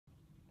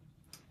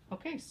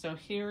Okay, so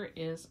here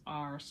is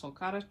our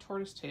Sulcata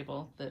tortoise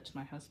table that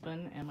my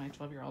husband and my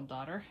 12-year-old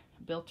daughter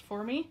built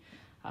for me.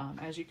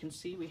 As you can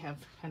see, we have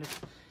kind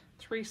of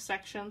three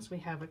sections. We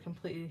have a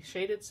completely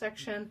shaded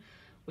section.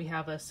 We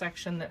have a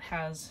section that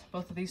has,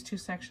 both of these two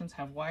sections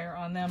have wire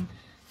on them.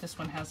 This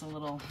one has a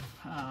little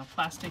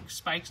plastic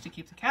spikes to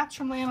keep the cats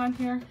from laying on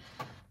here.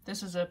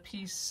 This is a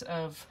piece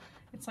of,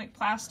 it's like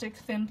plastic,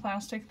 thin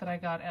plastic that I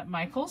got at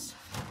Michael's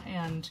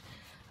and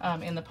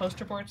in the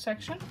poster board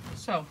section.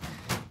 So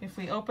if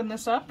we open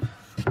this up,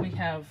 we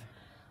have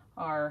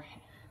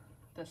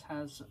this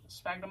has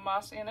sphagnum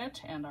moss in it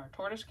and our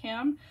tortoise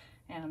cam,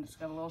 and it's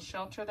got a little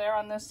shelter there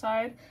on this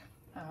side.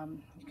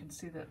 You can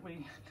see that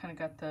we kind of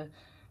got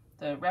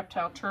the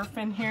reptile turf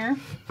in here.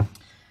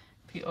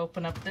 If you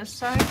open up this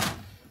side,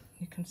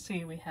 you can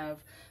see we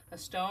have a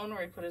stone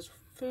where he put his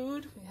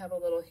food. We have a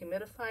little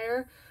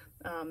humidifier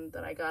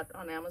that I got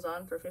on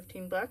Amazon for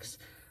 15 bucks.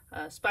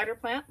 Spider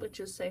plant, which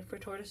is safe for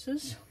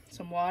tortoises.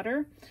 Some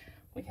water.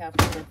 We have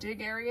a dig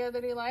area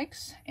that he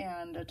likes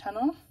and a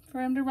tunnel for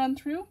him to run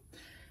through.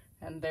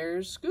 And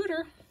there's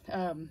Scooter.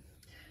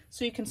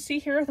 So you can see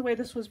here the way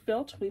this was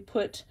built. We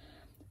put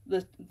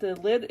the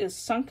lid is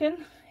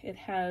sunken. It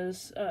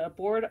has a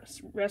board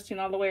resting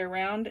all the way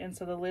around, and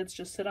so the lids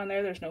just sit on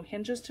there. There's no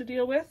hinges to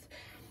deal with.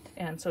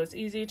 And so it's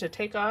easy to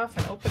take off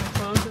and open and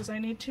close as I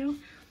need to.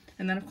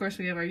 And then of course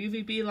we have our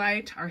UVB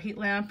light, our heat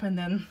lamp, and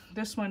then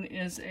this one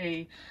is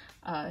a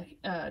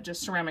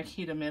just ceramic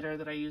heat emitter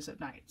that I use at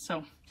night.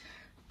 So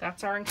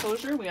that's our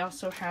enclosure. We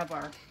also have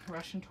our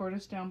Russian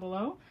tortoise down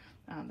below.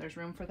 There's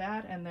room for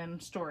that, and then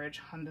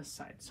storage on this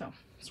side. So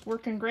it's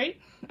working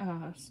great.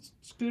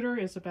 Scooter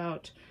is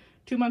about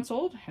 2 months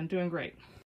old and doing great.